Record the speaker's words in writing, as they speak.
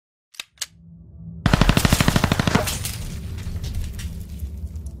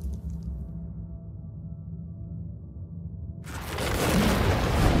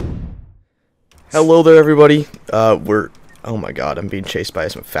Hello there, everybody. Oh my god, I'm being chased by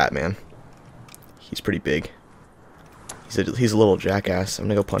some fat man. He's pretty big. He's a little jackass. I'm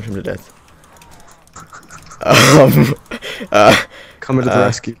gonna go punch him to death. Coming to the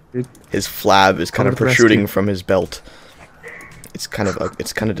rescue, dude. His flab is kind of protruding from his belt. It's kind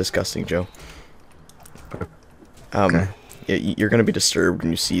of disgusting, Joe. Okay. Yeah, you're gonna be disturbed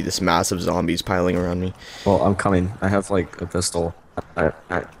when you see this massive zombies piling around me. Well, I'm coming. I have like a pistol.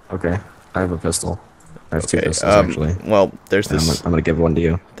 Okay. I have a pistol. I have two pistols actually. Well, there's this. I'm gonna give one to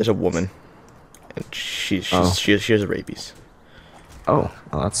you. There's a woman, and she has rabies. Oh,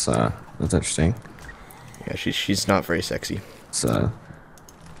 well, that's interesting. Yeah, she's not very sexy. It's yeah,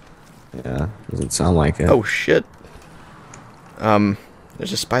 doesn't sound like it. Oh shit.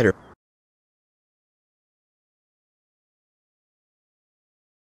 There's a spider.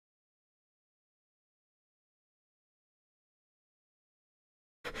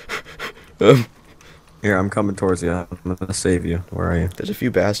 Here, I'm coming towards you. I'm gonna save you. Where are you? There's a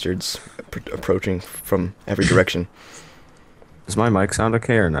few bastards approaching from every direction. Does my mic sound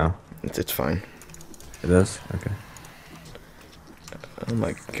okay or no? It's fine. It is? Okay. Oh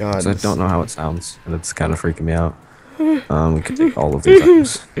my god. I don't know how it sounds, and it's kind of freaking me out. We could take all of these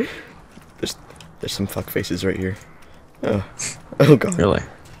items. There's some fuck faces right here. Oh god. Really?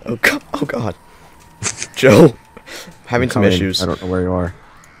 Oh god. Oh god. Joe, having some issues. I don't know where you are.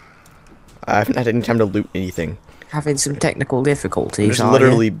 I haven't had any time to loot anything. Having some technical difficulties. I'm just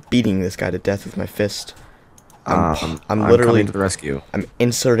literally beating this guy to death with my fist. I'm literally coming to the rescue. I'm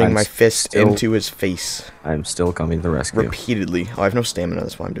inserting my fist into his face. I'm still coming to the rescue. Repeatedly. Oh, I have no stamina,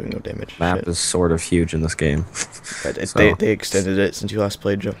 that's why I'm doing no damage. Map Shit. is sort of huge in this game. They extended it since you last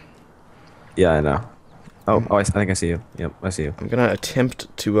played, Joe. Yeah, I know. Oh, I think I see you. Yep, I see you. I'm gonna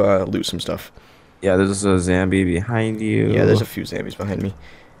attempt to loot some stuff. Yeah, there's a zombie behind you. Yeah, there's a few zombies behind me.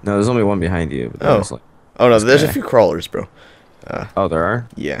 No, there's only one behind you. But oh no, there's a few crawlers, bro. Oh, there are?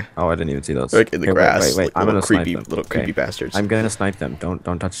 Yeah. Oh, I didn't even see those. They're like in the grass. Wait. I'm gonna creepy, snipe them. little creepy bastards. I'm gonna snipe them.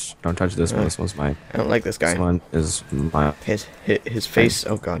 Don't touch this one. This one's mine. I don't like this guy. This one is mine. His face.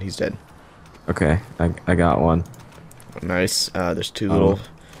 Oh god, he's dead. Okay, I got one. Nice. There's two little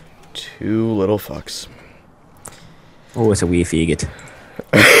fucks. Oh, it's a wee faggot.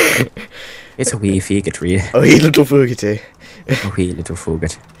 It's a wee faggot, really. Oh, he little fugate. Oh, wee little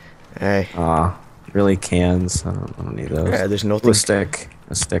faggot. Hey. Really cans. I don't need those. There's nothing. A stick.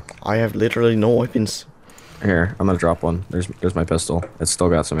 I have literally no weapons. Here, I'm gonna drop one. There's my pistol. It's still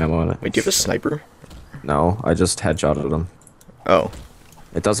got some ammo in it. Wait, do you have a sniper? No, I just headshotted him. Oh.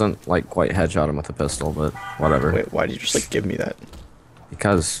 It doesn't like quite headshot him with a pistol, but whatever. Wait, why did you just like give me that?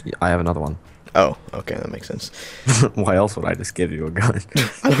 Because I have another one. Oh, okay, that makes sense. Why else would I just give you a gun?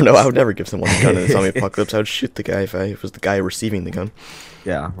 I don't know. I would never give someone a gun in a zombie apocalypse. I would shoot the guy if I was the guy receiving the gun.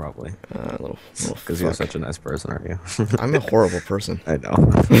 Yeah, probably. Little because you're such a nice person, aren't you? I'm a horrible person. I know.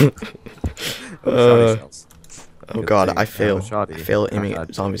 Oh god, I fail aiming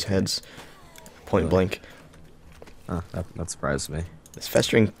at zombies' heads. Point blank. That surprised me. This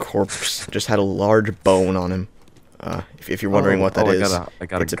festering corpse just had a large bone on him. If you're wondering what that is,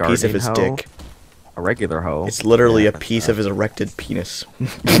 it's a piece of his dick. A regular hoe. It's literally a piece of his erected penis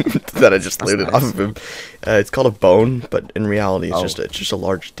that I just looted off of him. It's called a bone, but in reality, it's just a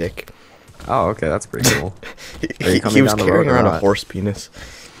large dick. Oh, okay, that's pretty cool. He was carrying around a horse penis.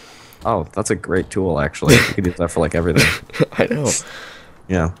 Oh, that's a great tool, actually. You could use that for like everything. I know.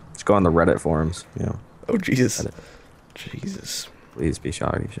 Yeah, just go on the Reddit forums. You know. Oh Jesus. Jesus. Please be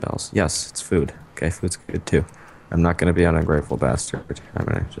shoddy shells. Yes, it's food. Okay, food's good too. I'm not gonna be an ungrateful bastard. I'm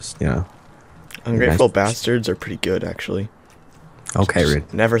gonna just, you know. Ungrateful bastards are pretty good, actually. Okay,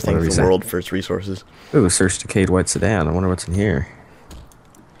 Reed. Never thank the world for its resources. Ooh, search decayed white sedan. I wonder what's in here.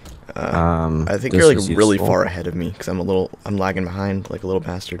 I think you're like really far ahead of me because I'm lagging behind like a little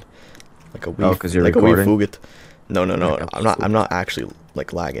bastard, like a wee, because you're like recording? a wee fugit. No, I'm not actually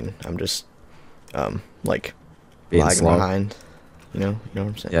like lagging. I'm just like being lagging slow. behind. You know what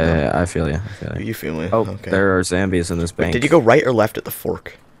I'm saying? Yeah, I feel you. You feel me? Oh, okay. there are zombies in this bank. Wait, did you go right or left at the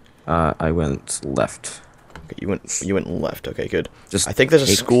fork? I went left. Okay, you went left. Okay, good. I Just think there's a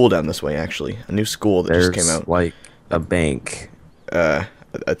school down this way actually. A new school that just came out. Like a bank. I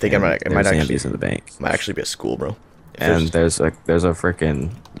think it might actually in the bank. Might actually be a school, bro. And there's a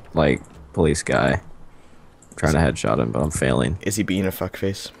freaking like police guy trying to headshot him, but I'm failing. Is he being a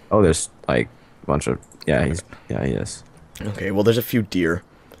fuckface? Oh, there's like a bunch of he is. Okay, well there's a few deer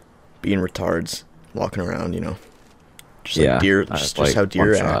being retards walking around, you know. Just like deer, just how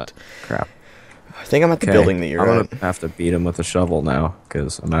deer act. Crap. I think I'm at the building that you're I'm at. gonna have to beat him with a shovel now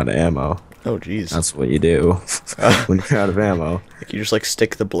because I'm out of ammo. Oh, jeez. That's what you do when you're out of ammo. Like you just like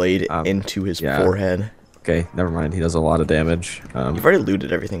stick the blade into his forehead. Okay, never mind. He does a lot of damage. You've already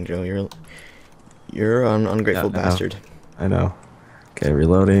looted everything, Joe. You're an ungrateful bastard. I know. Okay,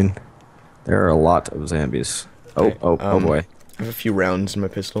 reloading. There are a lot of zombies. Oh, oh boy. I have a few rounds in my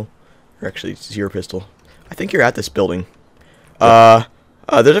pistol. Or actually, it's your pistol. I think you're at this building. There's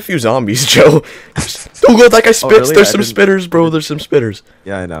a few zombies, Joe. Oh god, that guy spits. Really? There's some spitters, bro. There's some spitters.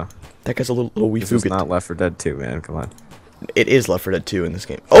 Yeah, I know. That guy's a little wee This is fugit. not Left 4 Dead 2, man. Come on. It is Left 4 Dead 2 in this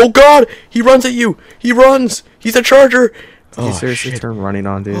game. Oh god! He runs at you! He runs! He's a charger! Did you seriously turn running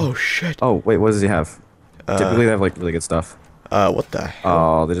on, dude? Oh shit. Oh, wait, what does he have? Typically they have like really good stuff. What the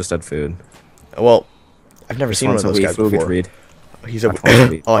hell? Oh, they just had food. Well, I've never seen one of those guys before. Read. He's a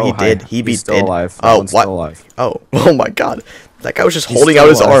Oh, he did. hi. He beat He's still dead. alive. Oh, One's what? Still alive. Oh my god. That guy was just He's holding still out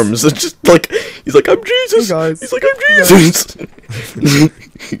his alive. arms. It's just like he's like, I'm Jesus. Hey, guys. He's like, I'm Jesus.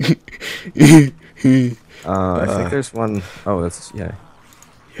 I think there's one oh that's yeah.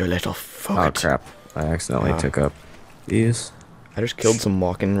 You little Oh fuck. crap. I accidentally took up these. I just killed some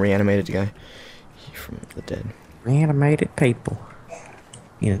walking reanimated guy from the dead. Reanimated people.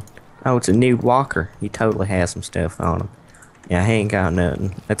 You know, oh, it's a nude walker. He totally has some stuff on him. Yeah, he ain't got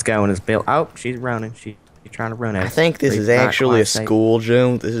nothing. Let's go in his build. Oh, she's running. She's trying to run at I us. think this is Not actually quite a safe. school,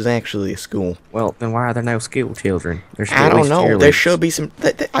 Joe. This is actually a school. Well, then why are there no school children? There's I at don't least know. There cheerleaders. should be some.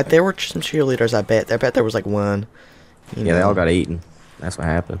 There were some cheerleaders. I bet there was like one. You Yeah, they know. all got eaten. That's what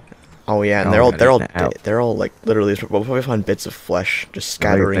happened. Oh yeah, and all they're all got eaten out. they're all like literally. We'll probably find bits of flesh just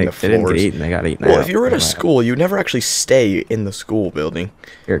scattering they, the they didn't floors. get eaten. They got eaten Well, out. if you were at a Wow. school, you'd never actually stay in the school building.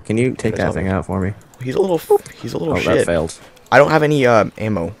 Here, can you take There's that thing out for me? He's a little Oh, that shit. failed. I don't have any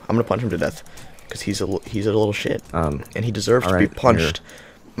ammo. I'm gonna punch him to death because he's a little shit. And he deserves to be alright, punched. here.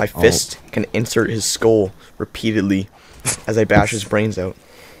 My fist can insert his skull repeatedly as I bash his brains out.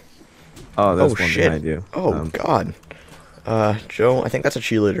 Oh, there's Oh one shit! behind you. Oh god. Joe, I think that's a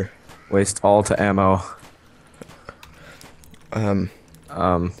cheerleader. Waste all to ammo.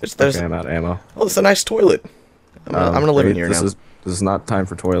 There's Okay, I'm out of ammo. oh, it's a nice toilet. I'm gonna live in here this now. This is not time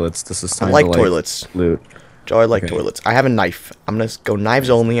for toilets. This is time I like to toilets. loot. Joe, I like Okay. toilets. I have a knife. I'm gonna go knives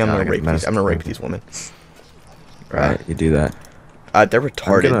only. I'm Yeah, I gonna got rape a these. I'm gonna rape medicine. these women. Right, you do that. They're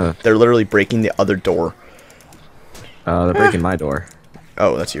retarded. gonna- They're literally breaking the other door. They're breaking my door.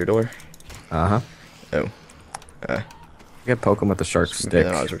 Oh, that's your door. Uh huh. Oh, You can poke them with the shark stick.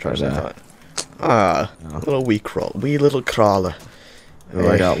 okay, not as retarded as I but, thought. Ah, no. little wee little crawler. ooh,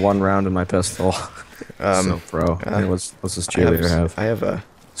 I got one round in my pistol. So pro. Hey, what's this cheerleader have? I have a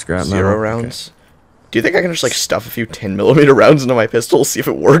Scrap 0 metal? rounds. Do you think I can just like stuff a few 10mm rounds into my pistol, see if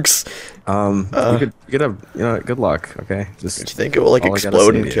it works? Okay. You could have, good luck. Okay, Do you just think it will like all I gotta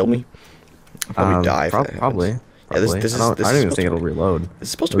explode say and to you. kill me? I'll probably die. If that happens. probably. Yeah, this Probably. is I don't even supposed think to it'll reload. It's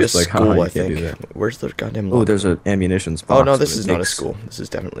supposed to be a It's like, school, you I can't do think. that. Where's the goddamn? Oh, lock? there's an ammunitions box. Oh no, but this it is not a takes- school. This is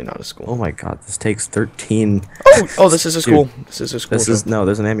definitely not a school. Oh my god, this takes 13. Oh, this is a school. This is a school. This is no,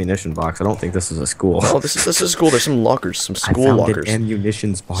 there's an ammunition box. I don't think this is a school. Oh, this is a school. There's some lockers, some I school found lockers, an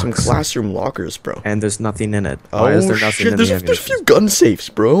ammunitions box. some classroom lockers, bro. And there's nothing in it. Oh Why is there nothing shit! in There's the a ammunition? few gun safes,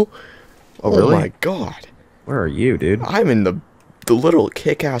 bro. Oh, really? Oh my god! Where are you, dude? I'm in the little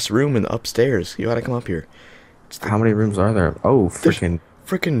kick-ass room in the upstairs. You gotta come up here. How many rooms are there? Oh, freaking.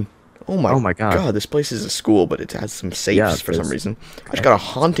 Freaking! Oh my God. God! This place is a school, but it has some safes Yeah, for some it's- reason. I just got a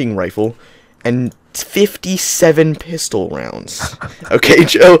hunting rifle and 57 pistol rounds. Okay,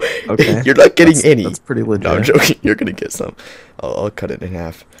 Joe. Okay. You're not getting any. That's pretty legit. No, I'm joking. You're gonna get some. I'll cut it in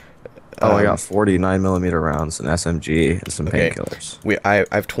half. Oh, I got 49mm rounds, an SMG, and some Okay. painkillers. I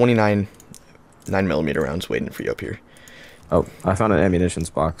have 29 9mm rounds waiting for you up here. Oh, I found an ammunitions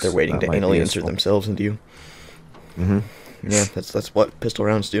box. They're waiting That to might be anally insert useful. themselves into you. Mm-hmm. Yeah, that's what pistol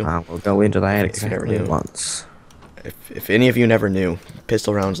rounds do. We'll go into that If you never exactly knew. once. If any of you never knew,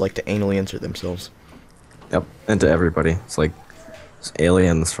 pistol rounds like to anally insert themselves. Yep, and to everybody. It's like it's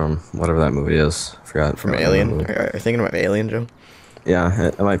aliens from whatever that movie is. I forgot. From forgot Alien? the movie. Are you thinking about Alien, Joe? Yeah,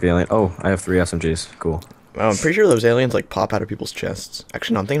 it might be Alien. Oh, I have 3 SMGs. Cool. Oh, I'm pretty sure those aliens like pop out of people's chests.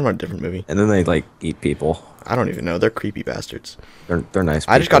 Actually, no, I'm thinking about a different movie. And then they like eat people. I don't even know. They're creepy bastards. They're nice.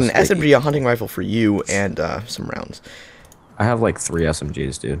 I just got an people, so they SMG, eat- a hunting rifle for you, and some rounds. I have like 3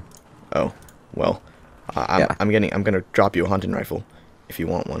 SMGs, dude. Oh, well, Yeah. I'm gonna drop you a hunting rifle if you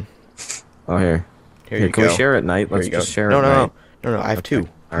want one. Oh, here. Here you Can go. we share at night? Here Let's you go. just share no, at no, night. no, I have two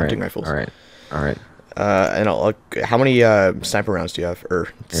hunting rifles. All right. All right. And how many sniper rounds do you have? Or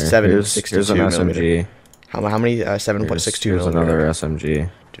Here, 7.62 here's an millimeter. SMG. How many 7.62 Here's another millimeter? SMG.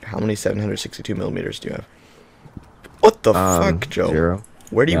 Dude, how many 762 millimeters do you have? What the fuck, Joe? 0.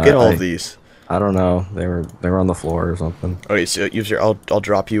 Where do you Yeah, get all of these? I don't know. They were on the floor or something. Okay, so use your. I'll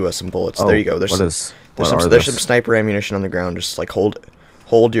drop you some bullets. Oh, there you go. There's what some sniper ammunition on the ground. Just like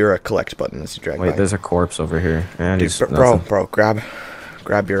hold your collect button as you drag. Wait, by. there's a corpse over here. And Dude, bro,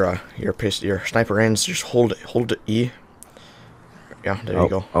 grab your sniper ends. Just hold E. Yeah, there you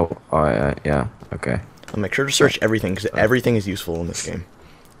go. Yeah. Okay. I'll make sure to search everything because everything is useful in this game.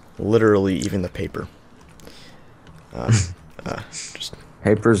 Literally, even the paper. Just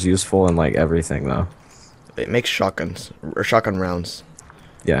Paper's useful in like everything though. it makes shotguns or shotgun rounds,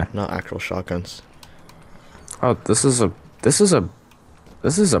 Yeah. not actual shotguns. Oh, this is a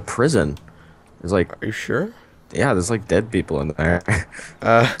prison. There's like, Are you sure? yeah, there's like dead people in there.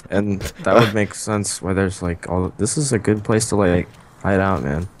 And that would make sense where there's like all. This is a good place to like hide out,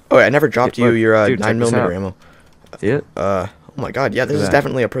 man. Oh, I never dropped Yeah, you look, your dude, check this 9mm out. ammo. See it? Oh my god, yeah, this Look is at that.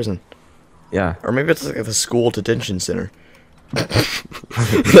 definitely a prison. Yeah. Or maybe it's like the school detention center.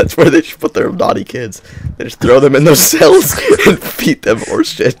 That's where they should put their naughty kids. They just throw them in those cells and feed them horse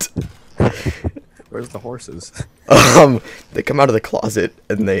shit. Where's the horses? They come out of the closet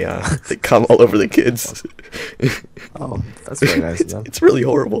and they come all over the kids. Oh, that's very nice of them. It's really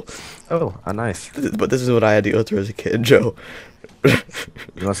horrible. Oh, a knife. But this is what I had to go through as a kid, Joe. You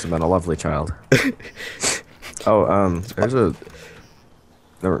must have been a lovely child. Oh, there's a.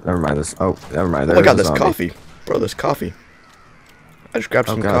 Never mind this. Oh, never mind. Oh my god, there's there's a zombie. coffee. Bro, there's coffee. I just grabbed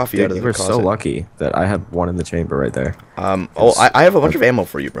Oh some god, coffee dude, out of you the were closet. so lucky that I had one in the chamber right there. Oh, I have a bunch of ammo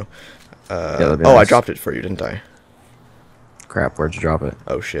for you, bro. that'd be Oh, I nice. dropped it for you, didn't I? Crap, where'd you drop it?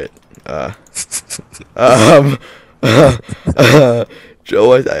 Oh shit.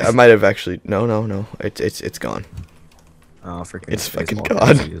 Joe, I might have actually. No. It's gone. Oh, freaking. It's fucking baseball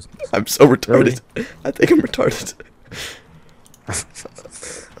gone. cards used. I'm so retarded. I think I'm retarded.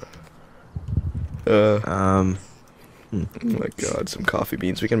 Oh my god, some coffee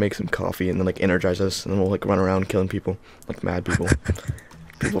beans. We can make some coffee and then like energize us, and then we'll like run around killing people, like mad people.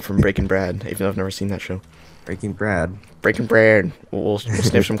 People from Breaking Bad, even though I've never seen that show. Breaking Brad. Breaking Bad. We'll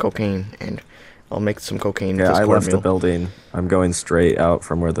sniff some cocaine, and I'll make some cocaine. Yeah, with this I left the cornmeal. building. I'm going straight out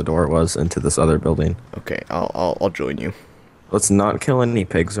from where the door was into this other building. Okay, I'll join you. Let's not kill any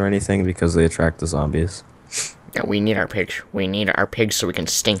pigs or anything because they attract the zombies. Yeah, we need our pigs. We need our pigs so we can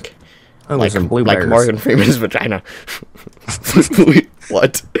stink. Oh, like there's some blueberries. like Morgan Freeman's vagina.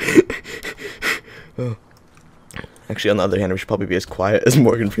 What? Oh. Actually, on the other hand, we should probably be as quiet as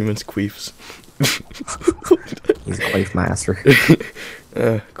Morgan Freeman's queefs. He's a queef master.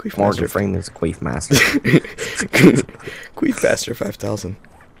 Queef Morgan Master. Freeman's a queef master. Queef Master 5000.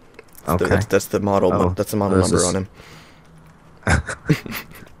 Okay. That's the model. Oh, That's the model this number is- on him.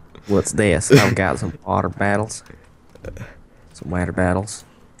 What's this? I've got some water battles. Some water battles.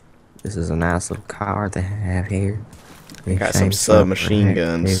 This is a nice little car they have here. They Got some changed submachine something.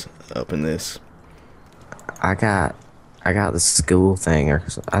 guns up in this. I got the school thing, or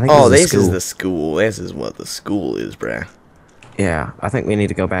I think. Oh, this this is the school. This is what the school is, bruh. Yeah, I think we need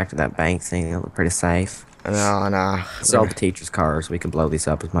to go back to that bank thing. It'll look pretty safe. Nah. Sell the teachers' cars. We can blow these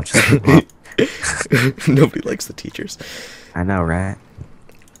up as much as we want. Nobody likes the teachers. I know, right?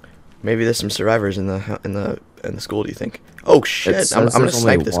 Maybe there's some survivors in the school. Do you think? Oh shit! It I'm says gonna there's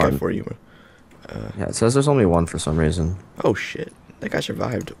snipe only this guy one. for you, bro. Yeah, it says there's only one for some reason. Oh shit! That guy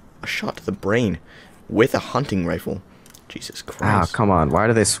survived a shot to the brain with a hunting rifle. Jesus Ah, Christ! come on. Why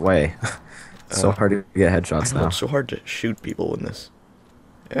do they sway? It's so hard to get headshots now. It's so hard to shoot people in this.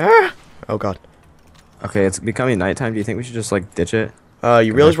 Ah! Oh god. Okay, it's becoming nighttime. Do you think we should just like ditch it?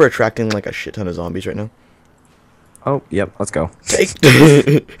 You realize we're attracting like a shit ton of zombies right now? Oh, yep. Let's go.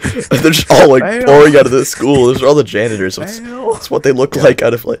 They're just all like Fail. pouring out of the school. Those are all the janitors. That's what they look like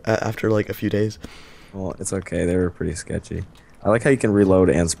out of like after like a few days. Well, it's okay. They were pretty sketchy. I like how you can reload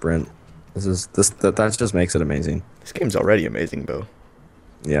and sprint. That just makes it amazing. This game's already amazing, Bo.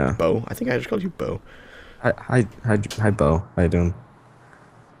 Yeah. Bo? I think I just called you Bo. Hi, Bo. How you doing?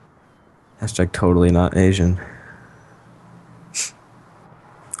 Hashtag totally not Asian.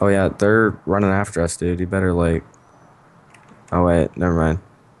 Oh yeah, they're running after us, dude. You better like. Oh wait, never mind.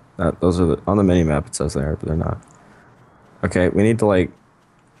 Those are on the mini map. It says they are, but they're not. Okay, we need to like.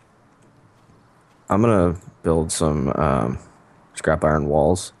 I'm gonna build some scrap iron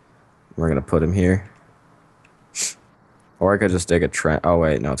walls. We're gonna put them here. Or I could just dig a trench. Oh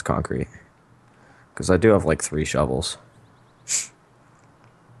wait, no, it's concrete. Because I do have like 3 shovels.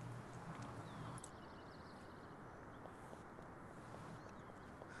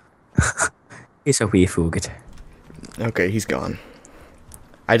 He's a wee fugit. Okay, he's gone.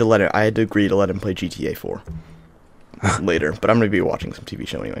 I had to agree to let him play GTA 4 later, but I'm gonna be watching some TV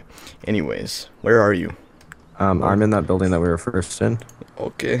show anyway. Anyways, where are you? I'm in that building that we were first in.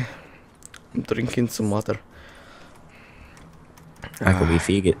 Okay. I'm drinking some water. Aqua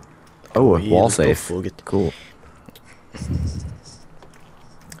faggot. Oh, a yeah, wall let's go safe. faggot. Cool.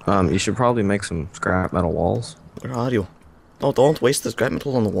 You should probably make some scrap metal walls. Where are you? No, don't waste the scrap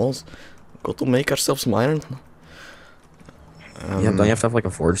metal on the walls. Go to make ourselves some iron. Yeah, don't you have to have like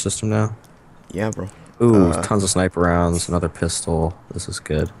a forge system now? Yeah, bro. Ooh, tons of sniper rounds, another pistol. This is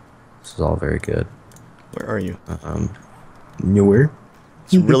good. This is all very good. Where are you? Nowhere.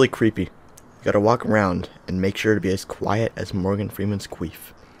 It's really creepy. You gotta walk around and make sure to be as quiet as Morgan Freeman's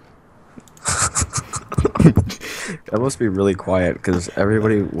Queef. That must be really quiet because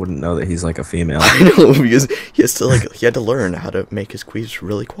everybody wouldn't know that he's like a female. I know, because he has to he had to learn how to make his queefs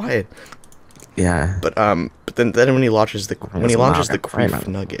really quiet. Yeah. But then when he launches the Right queef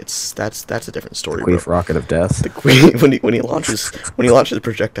now. nuggets, that's a different story, Queef bro. rocket of death. The queef when he launches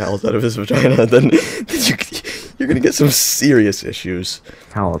projectiles out of his vagina, then you're gonna get some serious issues.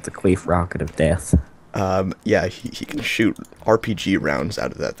 Call it the Queef rocket of death. Yeah, he can shoot RPG rounds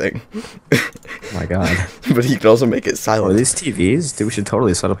out of that thing. Oh my god. But he can also make it Are silent. these TVs? Dude, we should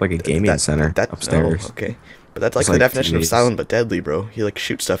totally set up like a gaming center upstairs. Oh, okay. But that's like It's the like definition of TVs. silent but deadly, bro. He like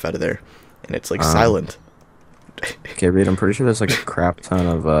shoots stuff out of there, and it's like silent. Okay, Reed, I'm pretty sure there's like a crap ton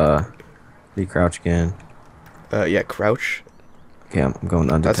of crouch again. Yeah, crouch. Okay, I'm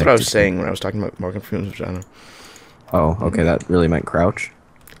going undetected. That's what I was saying when I was talking about Morgan Freeman's vagina. Oh, okay, that really meant crouch.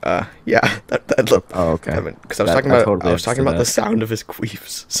 Yeah, that look. Oh, okay. Because I was talking about the sound of his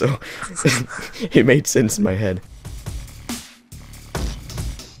queefs, so it made sense in my head.